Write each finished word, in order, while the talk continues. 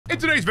In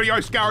today's video,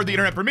 I scoured the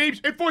internet for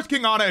memes and forced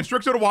King Anna and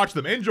Strixo to watch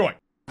them. Enjoy.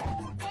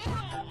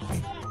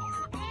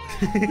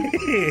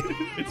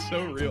 It's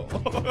so real.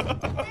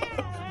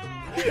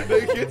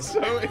 They get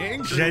so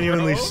angry.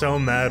 Genuinely so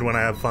mad when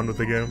I have fun with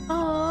the game.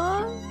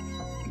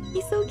 Aww,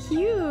 he's so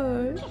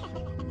cute.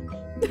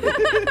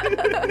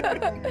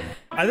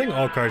 I think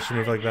all cars should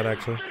move like that,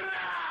 actually.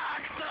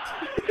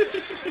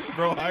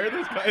 Bro, hire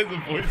this guy as a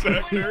voice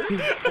actor.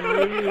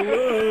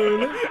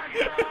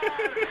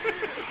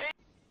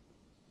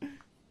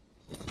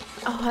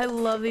 Oh, I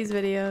love these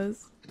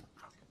videos.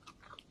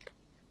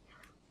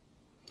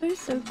 They're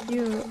so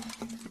cute.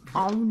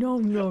 Oh no.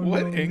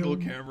 What angle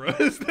camera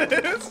is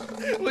this?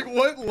 Like,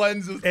 what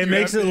lenses? It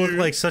makes it look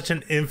like such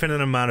an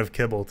infinite amount of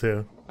kibble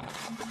too.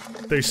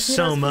 There's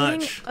so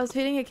much. I was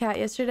feeding a cat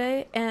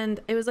yesterday, and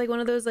it was like one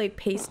of those like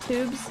paste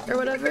tubes or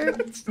whatever.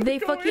 They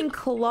fucking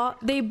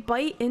they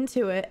bite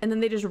into it, and then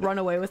they just run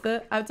away with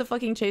it. I have to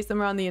fucking chase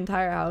them around the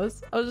entire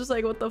house. I was just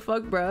like, what the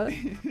fuck, bro?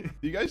 Do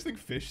you guys think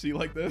fish see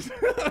like this?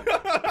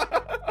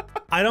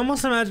 I'd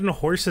almost imagine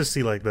horses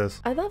see like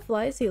this. I thought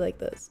flies see like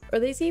this, or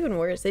they see even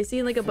worse. They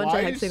see like a bunch of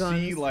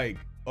hexagons. See like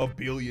a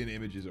billion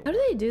images. How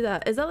do they do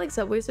that? Is that like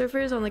Subway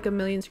Surfers on like a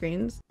million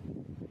screens?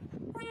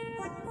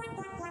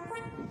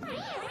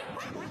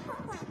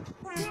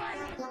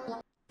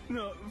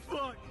 No,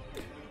 fuck.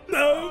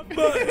 No,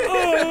 but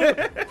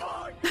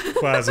oh.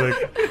 Classic.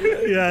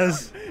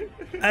 Yes.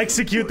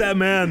 Execute that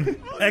man.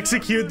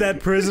 Execute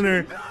that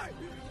prisoner.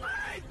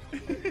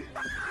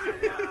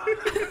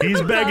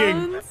 He's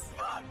begging.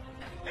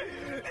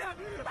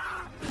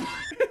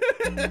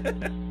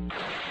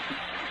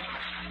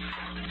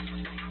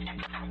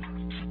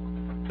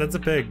 That's a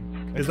pig.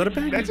 Is that a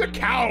pig? That's a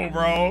cow,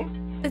 bro.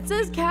 It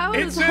says cow.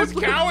 It says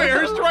cow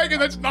airstrike,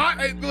 and that's not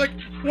like.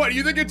 What?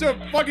 You think it's a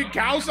fucking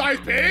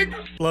cow-sized pig?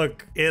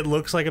 Look, it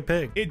looks like a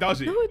pig. It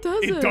doesn't. No, it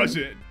doesn't. It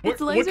doesn't. What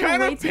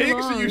kind of pigs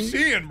are you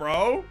seeing,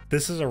 bro?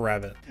 This is a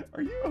rabbit.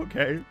 Are you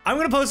okay? I'm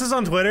gonna post this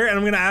on Twitter, and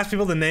I'm gonna ask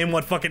people to name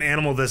what fucking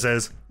animal this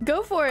is.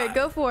 Go for it.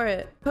 Go for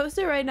it. Post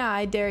it right now.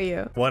 I dare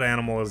you. What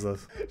animal is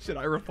this? Should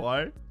I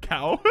reply?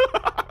 Cow?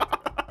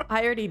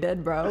 I already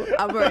did, bro.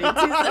 I'm already 2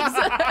 steps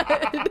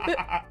ahead.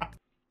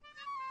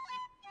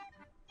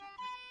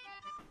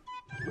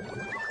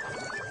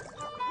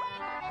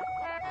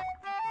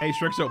 Hey,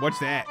 Strixo, what's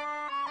that?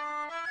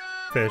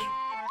 Fish.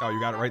 Oh, you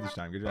got it right this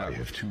time. Good job. I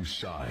have two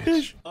sides.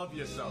 Fish. Of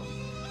yourself.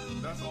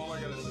 That's all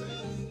I gotta say.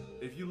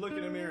 If you look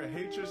in the mirror and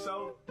hate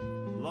yourself,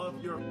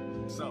 love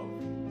yourself.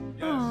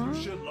 Yes, Aww.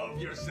 you should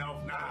love yourself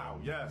now.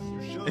 Yes,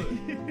 you should.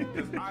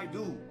 Because I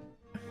do.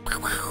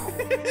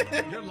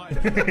 Your life.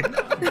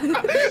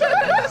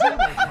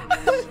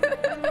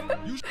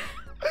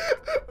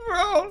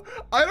 Bro,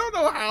 I don't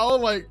know how,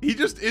 like, he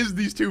just is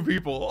these two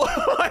people.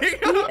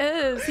 Like,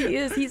 He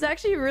is. He's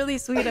actually really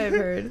sweet, I've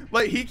heard.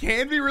 like, he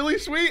can be really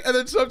sweet, and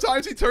then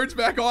sometimes he turns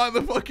back on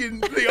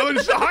the other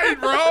side,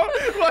 bro.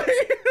 Like,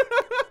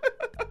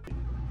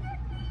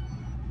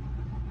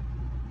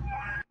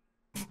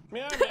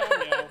 Meow, meow,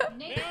 meow.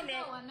 Nathan,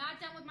 no, I'm not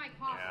done with my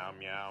car. Meow,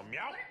 meow,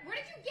 meow. Where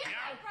did you get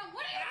that from?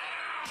 What are you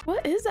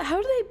What is that? How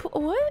do they put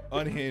what?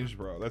 unhinged,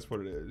 bro. That's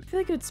what it is. I feel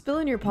like it would spill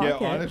in your pocket.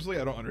 Yeah, honestly,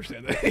 I don't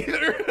understand that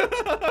either.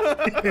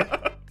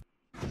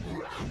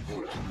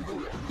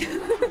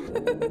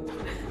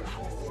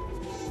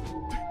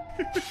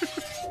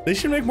 They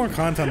should make more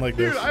content like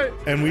this, Dude,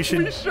 and we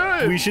should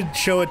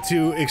show it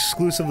to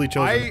exclusively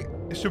children.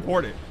 I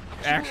support it,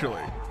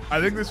 actually. I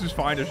think this is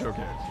fine to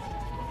showcase.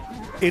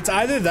 It's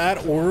either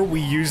that or we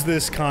use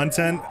this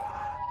content.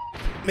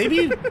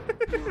 Maybe.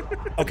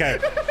 Okay.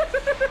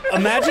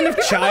 Imagine if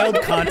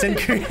child content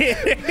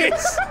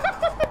creators.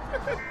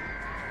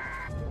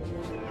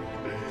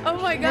 Oh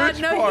my god,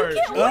 Which no, part?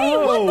 you can't. Wait,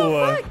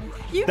 Oh, what the fuck?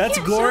 You that's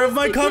can't gore show of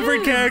my us the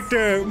comfort kids.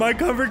 character. My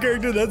comfort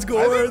character. That's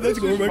gore. That's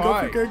gore of my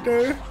comfort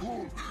character.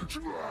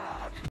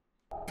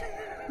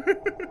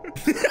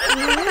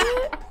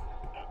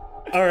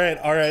 All right.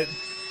 All right.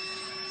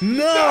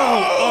 No!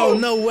 Oh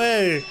no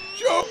way!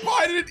 Joe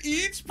Biden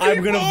eats people.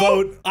 I'm gonna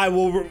vote. I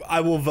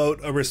will vote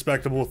a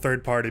respectable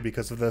third party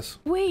because of this.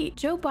 Wait,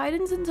 Joe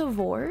Biden's into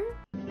vor?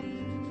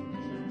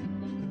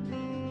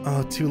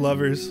 Oh, two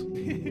lovers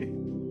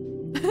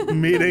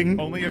meeting.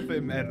 Only if they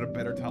met at a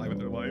better time in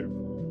their life.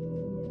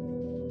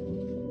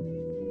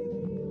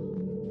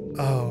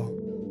 Oh,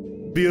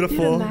 Dude,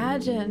 beautiful.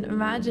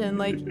 imagine,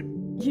 like,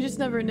 you just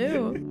never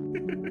knew.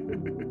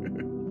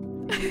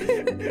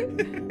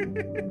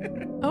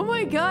 Oh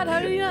my god, how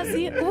did he not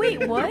see it?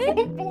 Wait, what? They're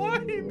both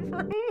blind, bro.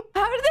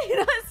 How did they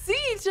not see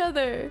each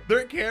other?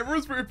 Their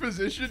cameras were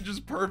positioned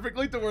just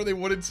perfectly to where they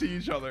wouldn't see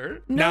each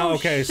other. No Now,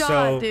 okay, shot,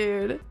 so-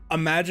 dude.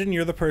 Imagine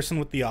you're the person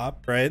with the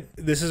op, right?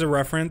 This is a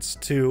reference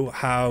to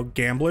how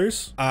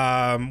gamblers,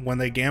 when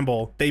they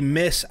gamble, they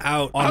miss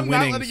out on I'm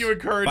winnings. not letting you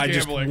encourage by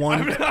gambling. Just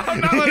one... I'm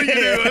not letting you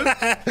do this.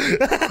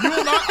 You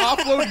will not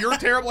offload your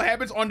terrible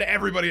habits onto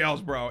everybody else,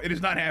 bro. It is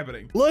not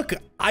happening. Look,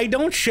 I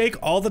don't shake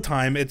all the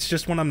time. It's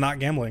just when I'm not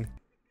gambling.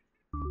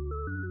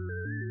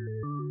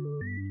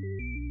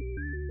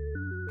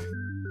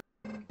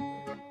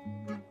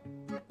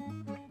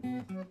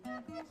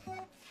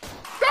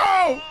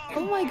 Go!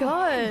 Oh my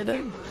god.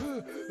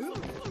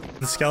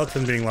 The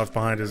skeleton being left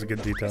behind is a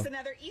good detail. Here's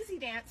another easy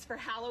dance for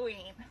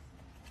Halloween.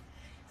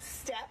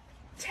 Step,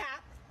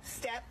 tap,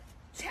 step,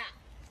 tap.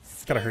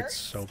 It's gotta hurt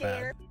so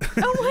bad.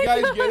 Oh my You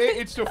guys god. get it?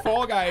 It's the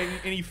Fall Guy,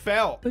 and he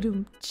fell.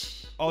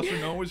 Ba-dum-tsh. Also,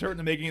 no one was hurt in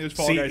the making of this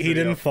Fall See, Guy he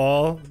video. didn't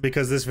fall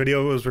because this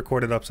video was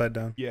recorded upside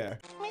down. Yeah.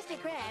 Mr.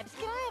 Krabs,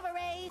 can I have a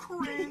raise?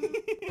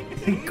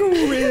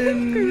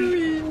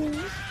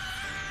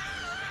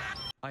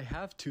 I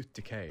have tooth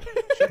decay.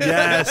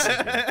 Yes.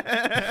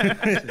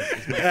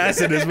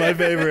 Acid is my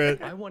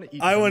favorite. I want to eat.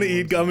 I want to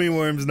eat gummy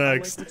worms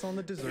next. Like what's on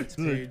the desserts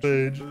Next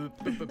page.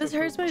 page. This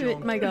hurts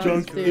my gums,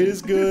 Junk dude.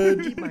 is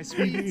good. Eat my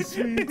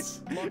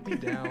sweets. Lock me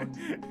down.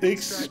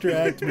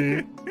 Extract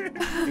me.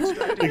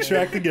 Extract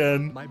Extract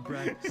again. My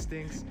breath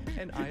stinks,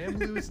 and I am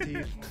loose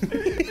teeth.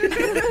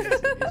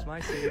 Is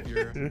my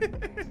savior.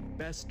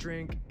 Best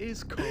drink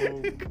is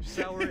Coke.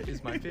 Sour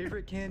is my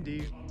favorite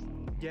candy.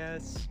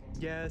 Yes,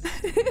 yes,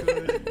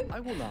 good. I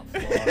will not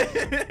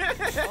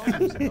floss.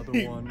 I'll use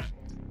another one.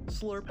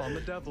 Slurp on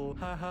the devil.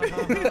 Ha ha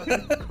ha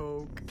ha.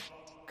 Coke.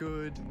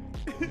 Good.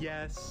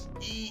 Yes.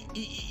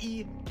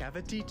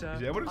 Cavatita.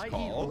 Is that what it's I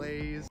called? eat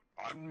Lay's.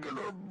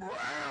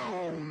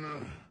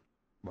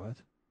 What?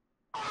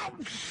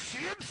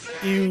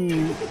 Ew.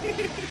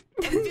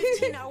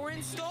 15-hour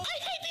install.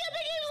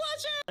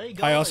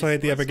 I also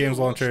hate the Epic Games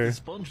Launcher.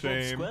 SpongeBob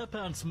Same.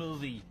 SquarePants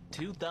movie,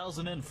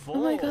 2004. Oh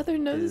my god, their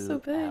nose is so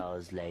big.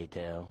 Hours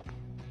later.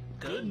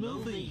 Good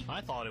movie.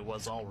 I thought it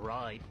was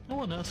alright. No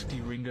one asked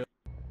you, Ringo.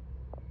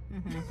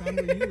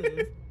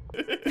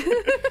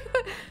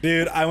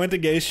 Dude, I went to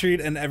Gay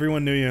Street and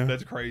everyone knew you.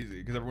 That's crazy,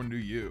 because everyone knew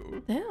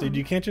you. Damn. Dude,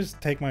 you can't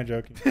just take my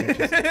joke. You can't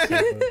just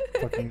say the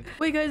fucking...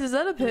 Wait, guys, is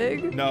that a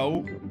pig?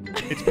 No,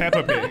 it's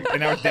Peppa Pig, and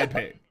now it's Dead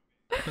Pig.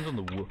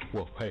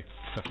 Whoa, hey.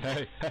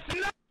 Hey.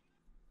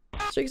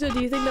 Strixo,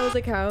 do you think that was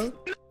a cow?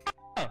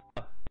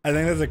 I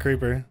think that's a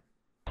creeper.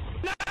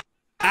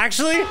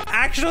 Actually,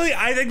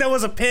 I think that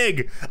was a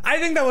pig. I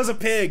think that was a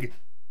pig.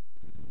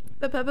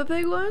 The Peppa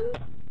Pig one?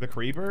 The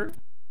Creeper?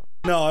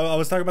 No, I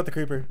was talking about the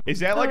creeper. Is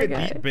that like Okay.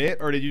 a deep bit,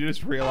 or did you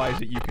just realize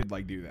that you could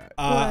like do that?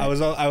 I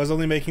was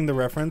only making the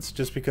reference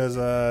just because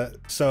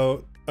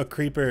so a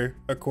creeper,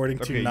 according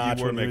to Okay, you Notch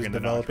were when he was making the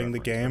Notch developing the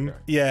reference, game, okay.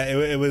 yeah,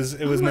 it was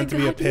Oh my meant to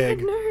be a God, you're pig.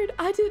 nerd.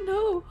 I didn't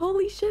know.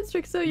 Holy shit,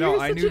 Strixo, No, you're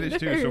I such knew a this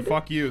too, so nerd.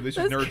 fuck you. This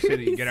is That's Nerd City.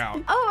 crazy. Get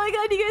out. Oh my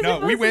god, you guys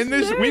No, are we both win such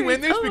this. We win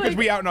nerds. this Oh because my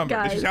we outnumber.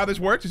 guys. This is how this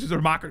works. This is a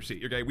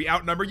democracy. Okay, we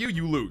outnumber you.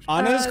 You lose.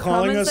 Anna's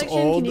calling comment us section,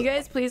 old. Can you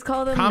guys please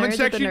call them Comment nerds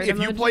with the section. nerd If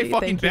you play emoji?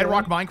 fucking Thank you.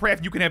 Bedrock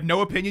Minecraft, you can have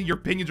no opinion. Your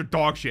opinions are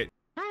dog shit.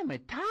 I'm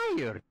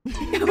tired.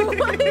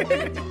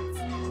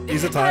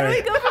 He's a How do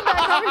we tire. go from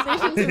that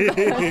conversation to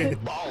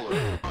that?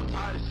 Baller. I'm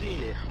tired of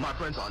seeing it. My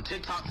friends on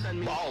TikTok send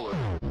me baller.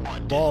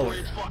 On Baller. Discord,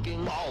 it's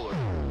fucking baller.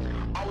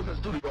 I was in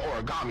studio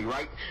origami,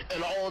 right?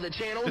 And all the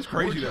channels. It's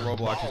crazy were that just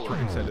Roblox has baller.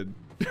 transcended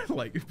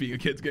like being a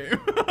kid's game.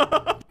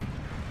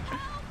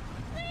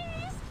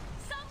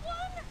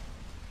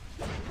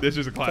 This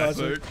is a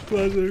classic.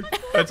 Classic.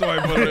 That's why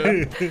I put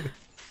it in.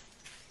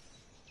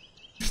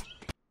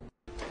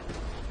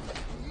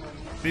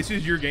 This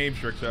is your game,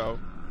 Strixo.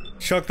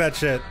 Chuck that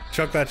shit.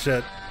 Chuck that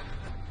shit.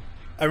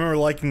 I remember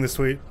liking this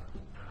tweet.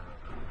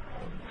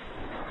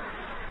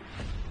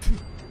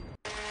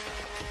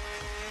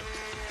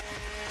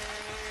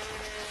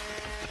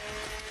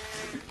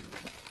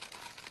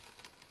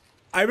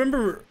 I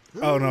remember.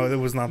 Oh no, it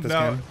was not this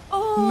No. game.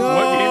 Oh,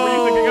 What game were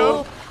you thinking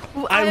of?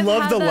 I I've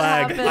love had the that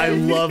lag. happen. I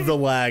love the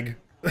lag.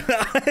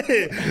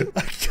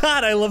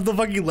 God, I love the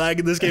fucking lag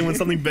in this game when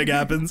something big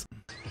happens.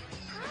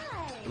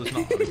 Let's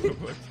not put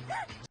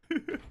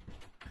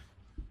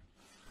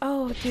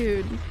Oh,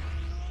 dude.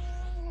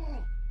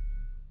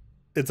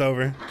 It's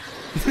over.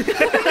 Wait,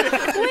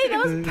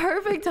 that was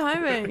perfect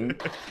timing.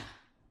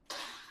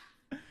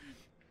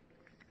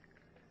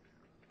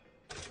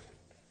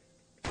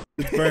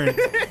 It's burned.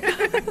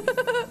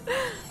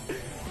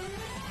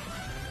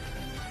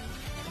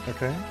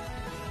 Okay.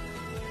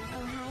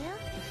 Ohio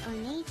or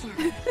Nation?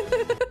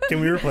 Can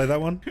we replay that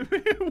one?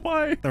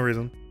 Why? No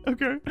reason.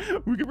 Okay,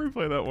 we can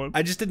replay that one.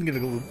 I just didn't get a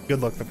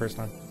good look the first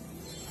time.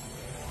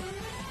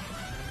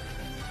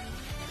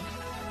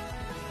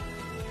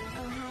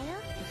 Ohio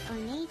or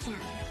Nation?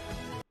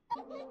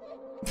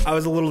 I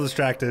was a little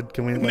distracted.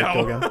 Can we like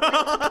go again?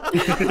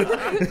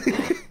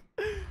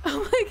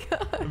 Oh my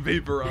god.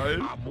 Vaporize.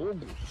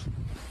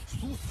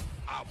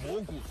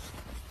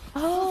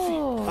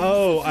 Oh.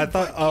 Oh, I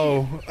thought.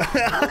 Oh,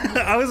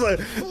 I was like,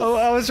 oh,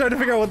 I was trying to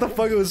figure out what the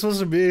fuck it was supposed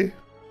to be.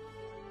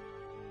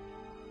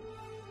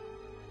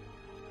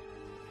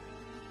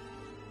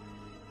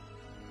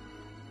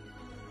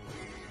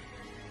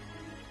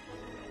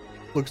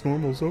 Looks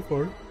normal so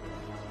far.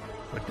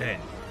 But then.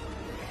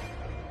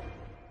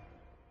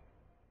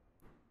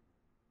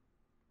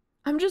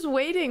 I'm just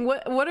waiting.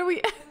 What are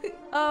we?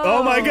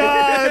 Oh my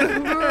god!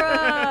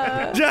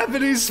 Bruh.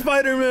 Japanese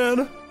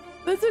Spider-Man.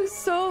 That took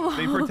so long.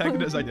 They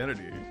protected his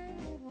identity.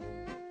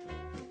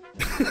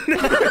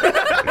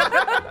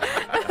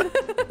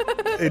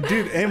 Hey,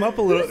 dude, aim up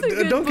a little. That's a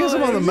good Don't kiss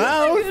him on the boy.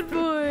 mouth. That's a good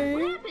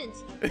boy.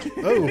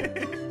 Oh.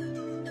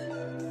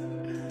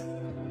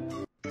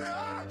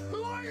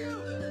 Who are you?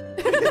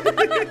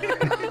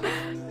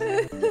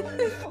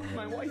 Fuck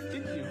my wife,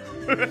 didn't you?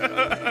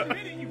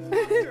 Admit it, you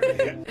fucked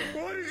her.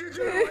 What did you do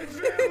to my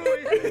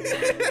family?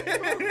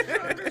 Oh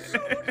God, there's so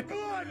much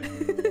blood.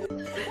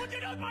 What did you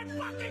do with my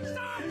fucking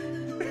son?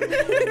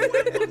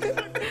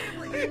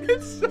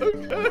 It's so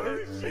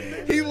good.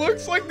 He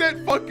looks like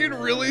that fucking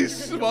really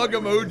smug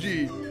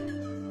emoji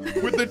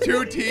with the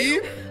 2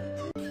 teeth.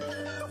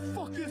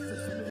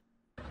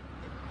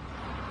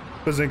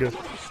 Bazinga.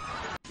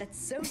 That's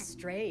so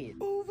straight.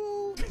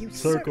 You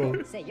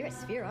Circle. Say, you're a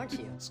sphere, aren't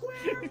you?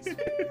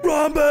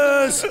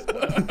 Rhombus!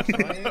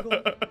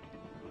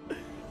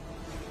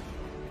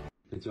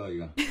 It's all you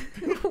got.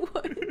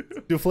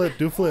 Do a flip,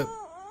 do a flip.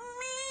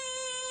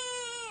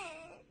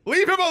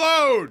 Leave him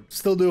alone!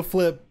 Still do a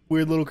flip,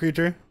 weird little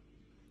creature.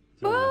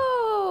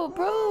 Whoa,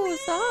 bro,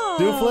 stop.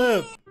 Do a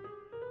flip.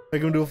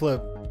 Make him do a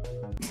flip.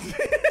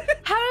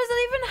 How does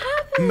that even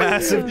happen?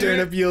 Massive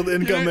turnip yield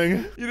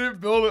incoming. You didn't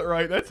build it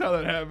right. That's how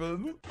that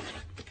happened.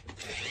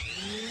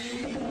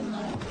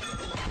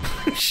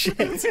 Shit.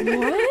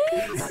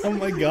 What? Oh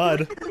my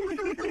god.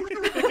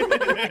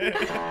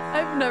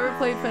 I've never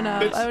played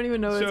FNAF. I don't even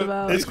know what it's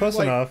about. It's close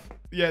enough.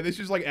 Yeah, this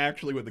is like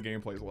actually what the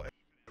gameplay's like.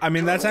 I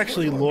mean, that's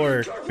actually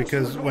lore,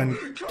 because when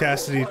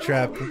Cassidy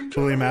trapped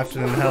William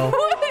Afton in hell.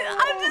 What?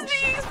 I'm just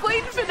being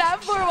explained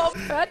FNAF lore while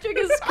Patrick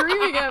is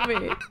screaming at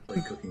me.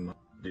 Play Cooking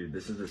Dude,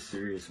 this is a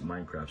serious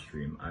Minecraft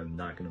stream. I'm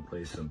not gonna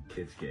play some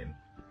kids game.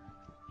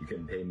 You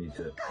can pay me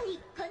to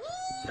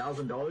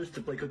 $1,000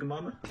 to play Cooking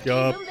Mama?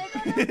 Yup.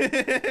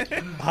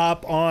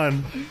 Hop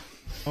on.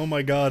 Oh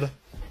my god.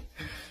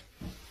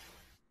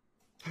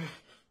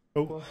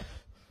 Oh.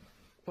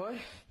 What?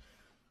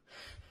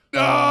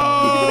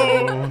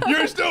 No!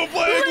 You're still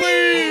playing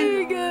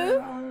League!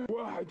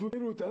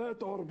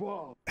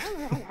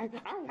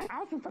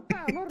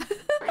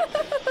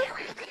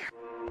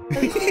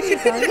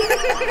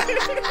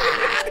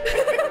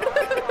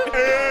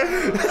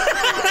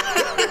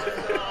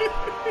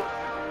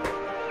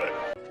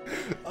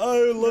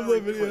 I love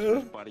that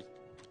video. Buddy.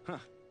 Huh.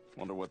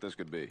 Wonder what this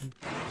could be. Was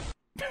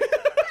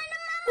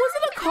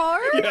it a car?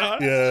 Yeah.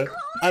 Yeah.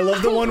 I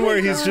love the one where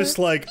he's just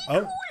like,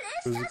 oh.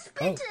 Oh. It's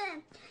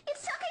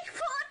talking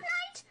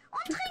Fortnite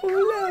on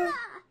Cola.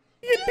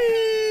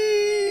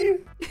 Yippee!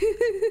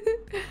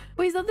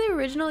 Wait, is that the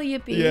original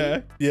Yippee?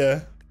 Yeah.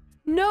 Yeah.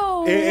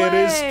 No It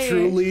way. is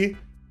truly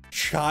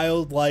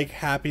childlike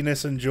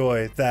happiness and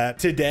joy that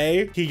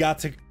today he got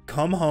to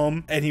come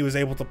home and he was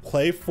able to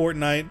play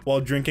Fortnite while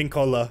drinking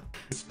cola.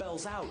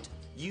 Spells out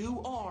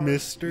you are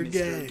Mr.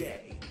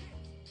 Gay.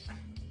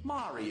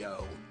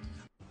 Mario.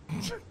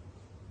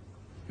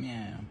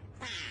 Yeah.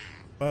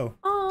 Oh.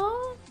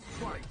 Aww.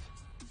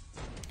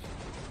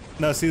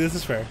 No, see, this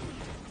is fair.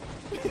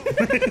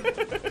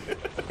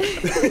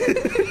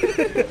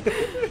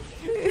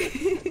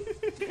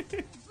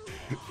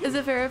 Is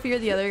it fair if you're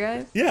the other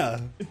guy?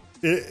 Yeah.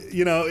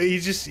 You know, he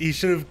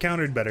should have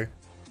countered better.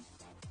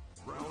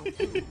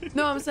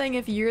 No, I'm saying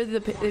if you're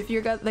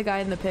the guy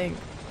in the pink.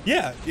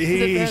 Yeah,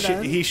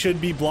 he should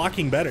be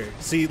blocking better.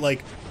 See,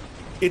 like,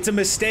 it's a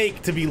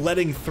mistake to be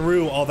letting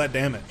through all that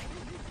damage.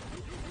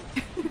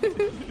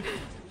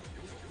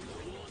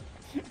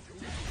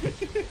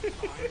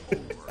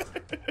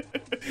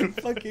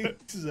 Fucking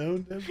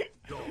zoned him.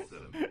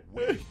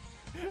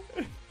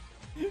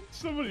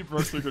 Somebody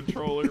broke the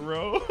controller,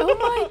 bro. Oh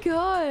my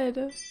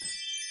god.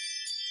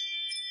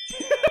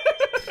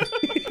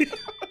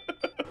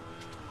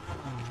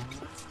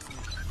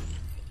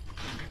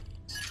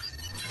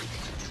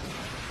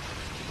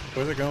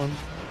 Where's it going?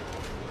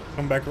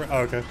 Come back around.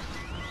 Oh, okay.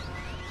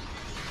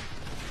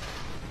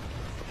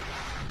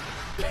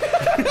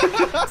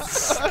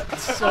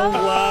 So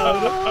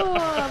loud.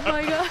 Oh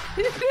my god.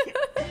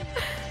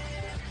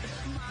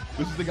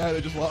 This is the guy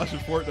that just lost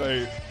his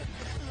Fortnite.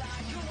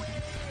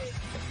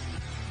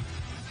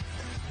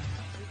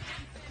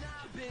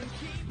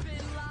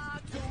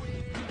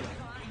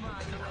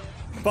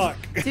 Fuck.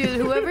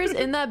 Dude, whoever's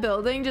in that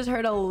building just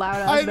heard a loud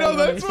ass I know, bang on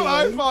that's their what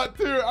I ceiling. thought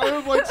too. I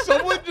was like,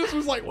 someone just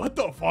was like, what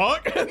the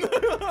fuck?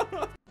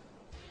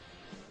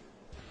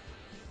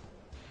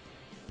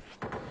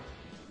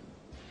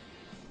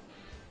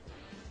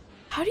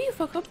 How do you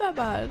fuck up that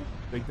bad?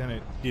 Big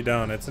Dennett. You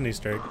don't. It's an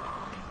Easter egg.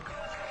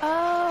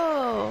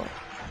 Oh.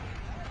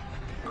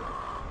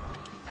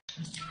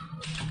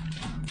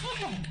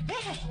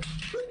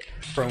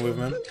 Pro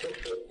movement.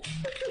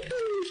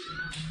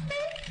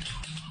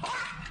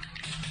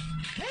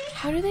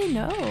 How do they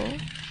know?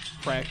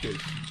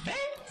 Practice.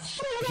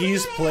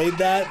 He's played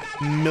that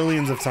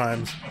millions of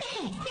times.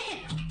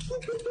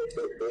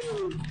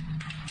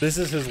 This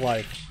is his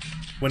life.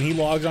 When he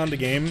logs on to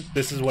game,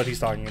 this is what he's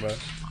talking about.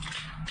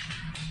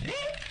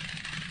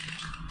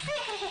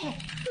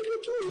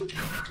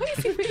 Why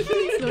is he making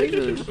these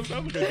noises? That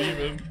sounds like a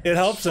demon. It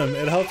helps him.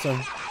 It helps him.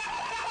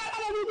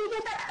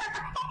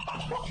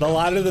 The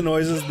louder the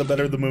noises, the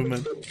better the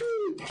movement.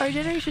 Our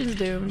generation's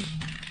doomed.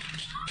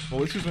 Well,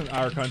 this isn't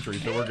our country,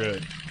 so we're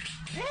good.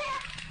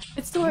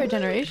 It's still our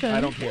generation. I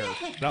don't care.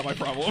 Not my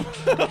problem.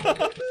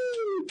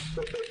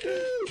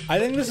 I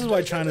think this is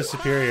why China's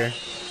superior.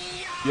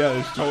 Yeah,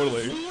 it's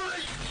totally.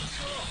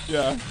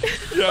 Yeah.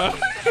 Yeah.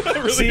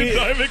 Really See, good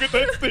timing with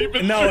that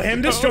statement. No,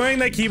 him destroying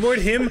that keyboard,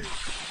 him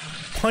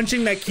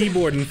punching that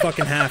keyboard in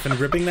fucking half and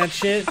ripping that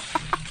shit.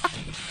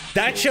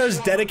 That shows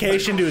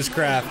dedication to his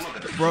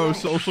craft. Bro,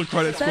 social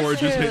credit score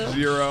just hit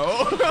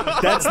 0.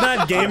 That's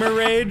not gamer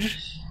rage.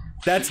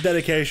 That's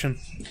dedication.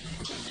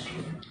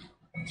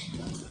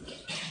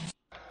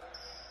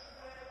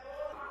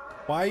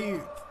 Why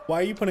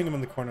are you putting him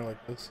in the corner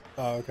like this?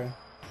 Oh, okay.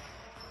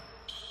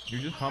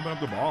 You're just pumping up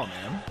the ball,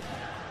 man.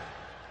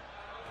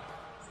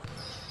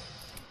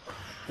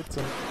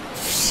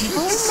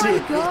 Oh my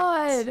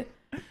god.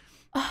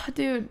 Oh,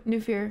 dude, new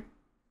fear.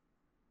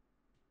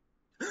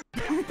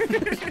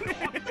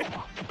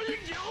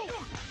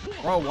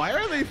 Bro, why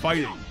are they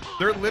fighting?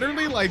 They're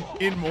literally like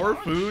in more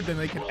food than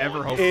they can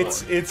ever hope for.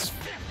 It's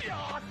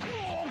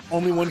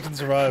only one can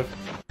survive.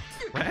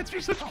 Rats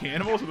are such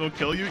cannibals that they'll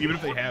kill you even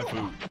if they have food.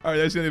 All right,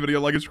 that's the end of the video.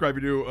 Like and subscribe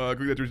if you do.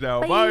 Click that turns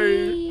down.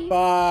 Bye.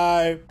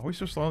 Bye. Always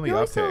so slow on the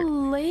You're so uptake.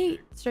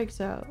 late, Strikes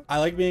Out. I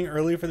like being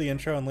early for the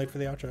intro and late for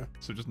the outro.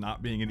 So just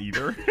not being an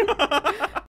eater.